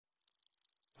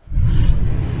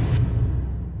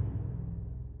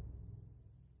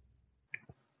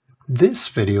This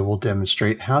video will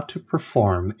demonstrate how to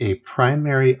perform a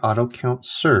primary AutoCount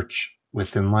search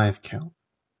within LiveCount.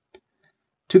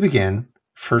 To begin,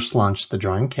 first launch the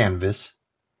drawing canvas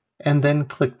and then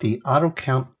click the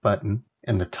AutoCount button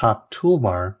in the top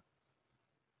toolbar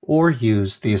or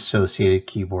use the associated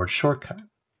keyboard shortcut.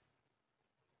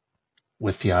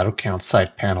 With the AutoCount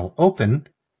side panel open,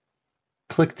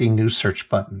 click the New Search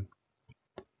button.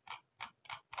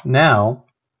 Now,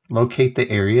 locate the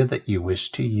area that you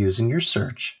wish to use in your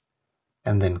search,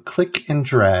 and then click and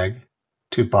drag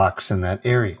to box in that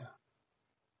area.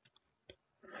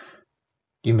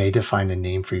 You may define a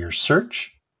name for your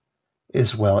search,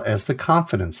 as well as the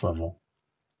confidence level.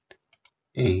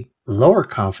 A lower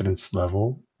confidence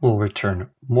level will return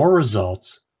more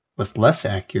results with less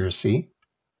accuracy,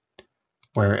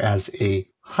 whereas a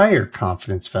higher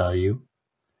confidence value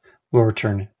will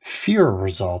return fewer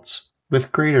results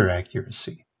with greater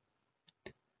accuracy.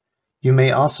 You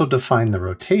may also define the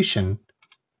rotation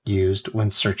used when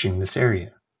searching this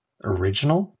area: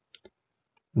 original,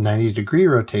 90-degree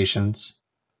rotations,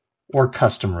 or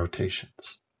custom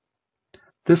rotations.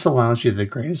 This allows you the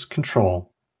greatest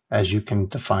control, as you can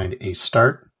define a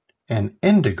start and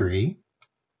end degree,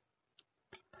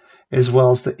 as well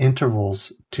as the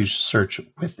intervals to search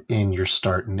within your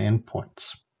start and end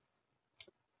points.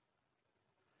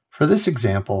 For this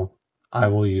example, I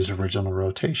will use original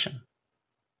rotation.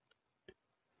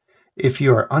 If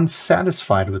you are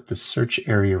unsatisfied with the search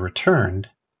area returned,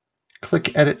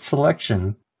 click Edit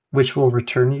Selection, which will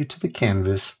return you to the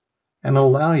canvas and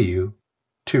allow you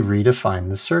to redefine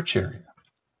the search area.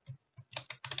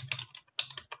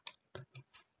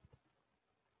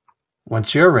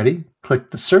 Once you are ready, click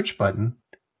the Search button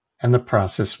and the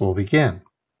process will begin.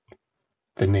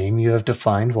 The name you have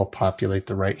defined will populate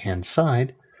the right-hand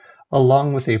side,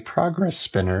 along with a progress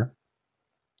spinner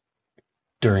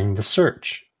during the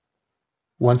search.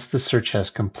 Once the search has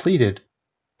completed,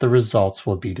 the results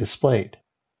will be displayed.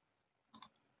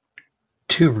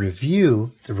 To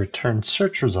review the returned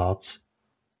search results,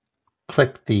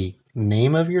 click the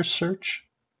name of your search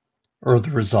or the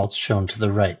results shown to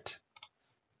the right.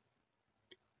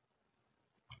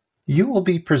 You will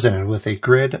be presented with a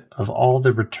grid of all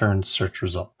the returned search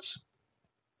results.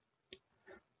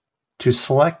 To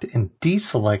select and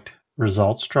deselect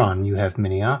results drawn, you have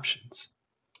many options.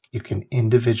 You can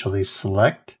individually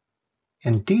select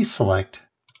and deselect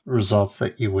results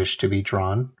that you wish to be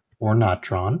drawn or not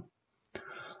drawn,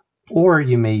 or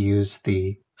you may use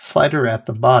the slider at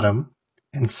the bottom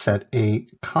and set a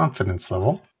confidence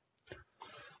level.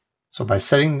 So by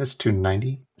setting this to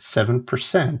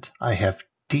 97%, I have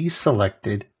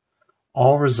deselected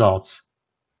all results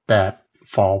that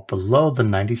fall below the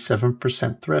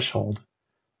 97% threshold,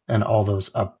 and all those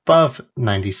above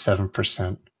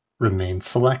 97% remain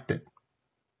selected.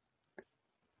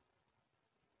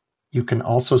 You can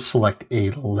also select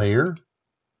a layer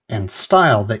and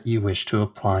style that you wish to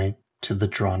apply to the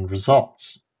drawn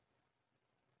results.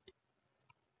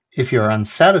 If you are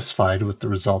unsatisfied with the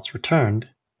results returned,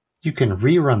 you can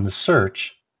rerun the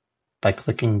search by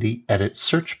clicking the Edit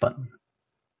Search button.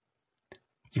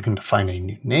 You can define a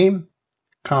new name,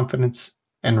 confidence,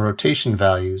 and rotation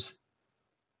values.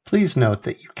 Please note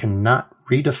that you cannot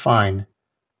redefine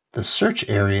the search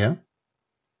area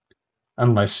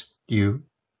unless you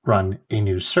run a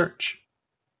new search.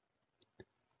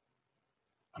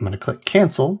 I'm going to click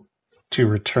Cancel to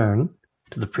return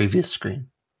to the previous screen.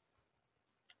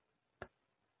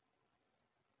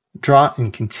 Draw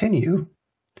and Continue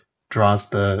draws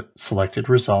the selected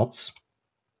results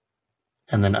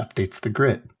and then updates the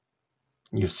grid.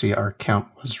 You see our count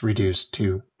was reduced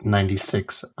to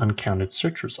 96 uncounted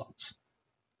search results.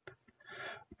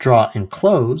 Draw and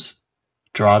Close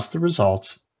draws the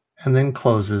results and then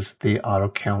closes the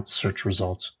AutoCount search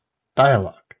results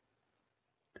dialog.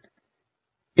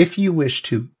 If you wish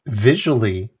to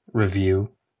visually review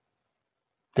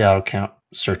the AutoCount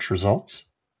search results,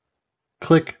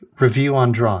 click Review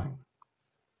on Drawing.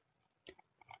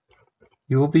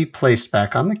 You will be placed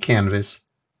back on the canvas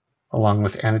along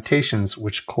with annotations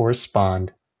which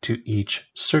correspond to each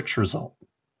search result.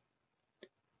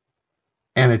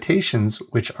 Annotations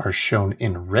which are shown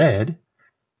in red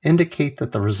indicate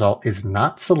that the result is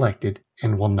not selected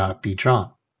and will not be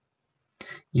drawn.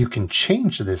 You can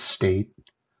change this state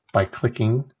by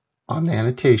clicking on the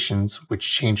annotations, which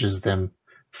changes them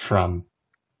from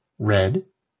red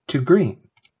to green.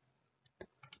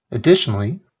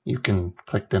 Additionally, you can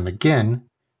click them again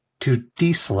to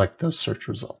deselect those search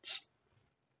results.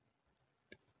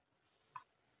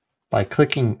 By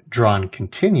clicking Draw and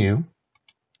Continue,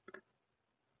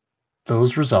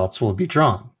 those results will be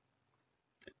drawn.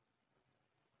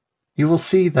 you will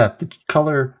see that the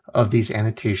color of these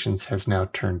annotations has now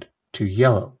turned to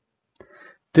yellow.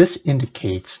 This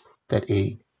indicates that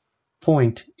a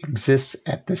point exists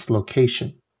at this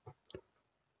location.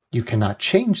 You cannot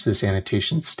change this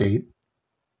annotation state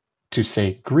to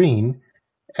say green,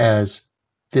 as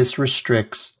this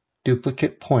restricts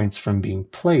duplicate points from being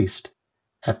placed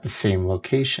at the same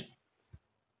location.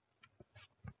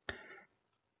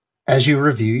 As you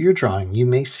review your drawing, you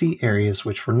may see areas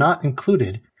which were not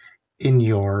included in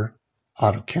your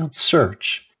AutoCount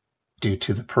search due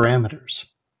to the parameters.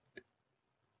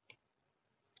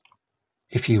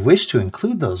 If you wish to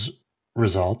include those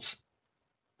results,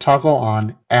 toggle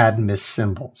on Add Missed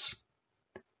Symbols.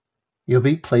 You'll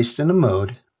be placed in a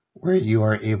mode where you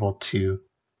are able to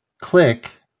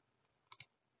click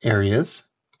areas,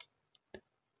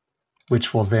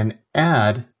 which will then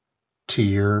add to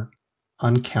your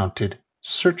uncounted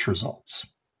search results.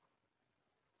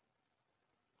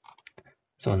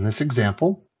 So in this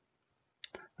example,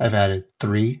 I've added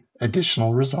 3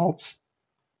 additional results,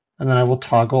 and then I will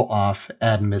toggle off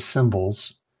Add Missed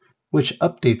Symbols, which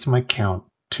updates my count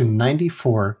to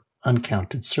 94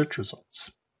 uncounted search results.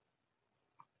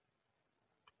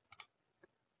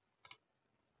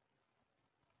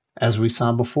 As we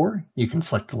saw before, you can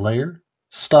select the layer,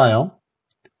 style,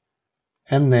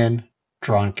 and then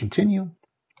draw and continue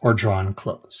or draw and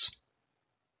close.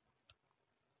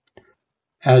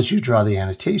 As you draw the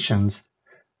annotations,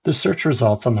 the search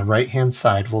results on the right-hand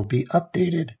side will be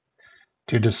updated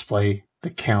to display the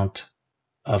count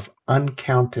of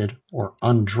uncounted or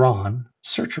undrawn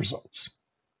search results.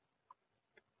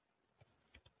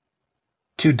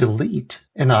 To delete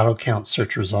an AutoCount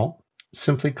search result,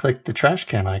 simply click the trash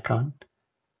can icon,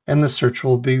 and the search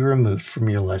will be removed from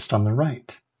your list on the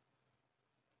right.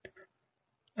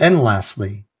 And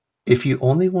lastly, if you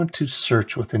only want to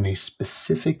search within a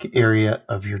specific area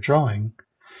of your drawing,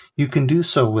 you can do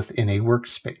so within a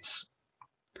workspace.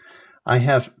 I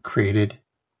have created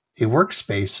a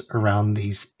workspace around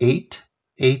these 8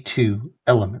 A2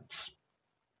 elements.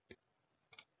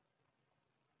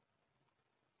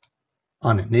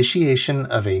 On initiation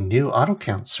of a new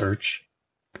AutoCount search,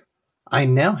 I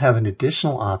now have an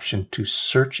additional option to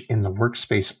search in the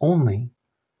workspace only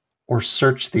or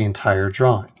search the entire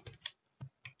drawing.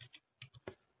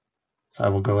 So I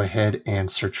will go ahead and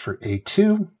search for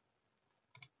A2,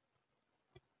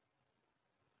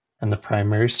 and the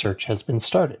primary search has been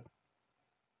started.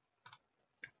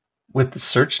 With the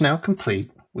search now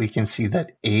complete, we can see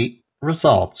that 8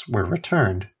 results were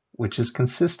returned, which is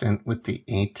consistent with the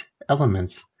 8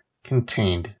 elements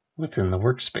contained within the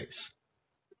workspace.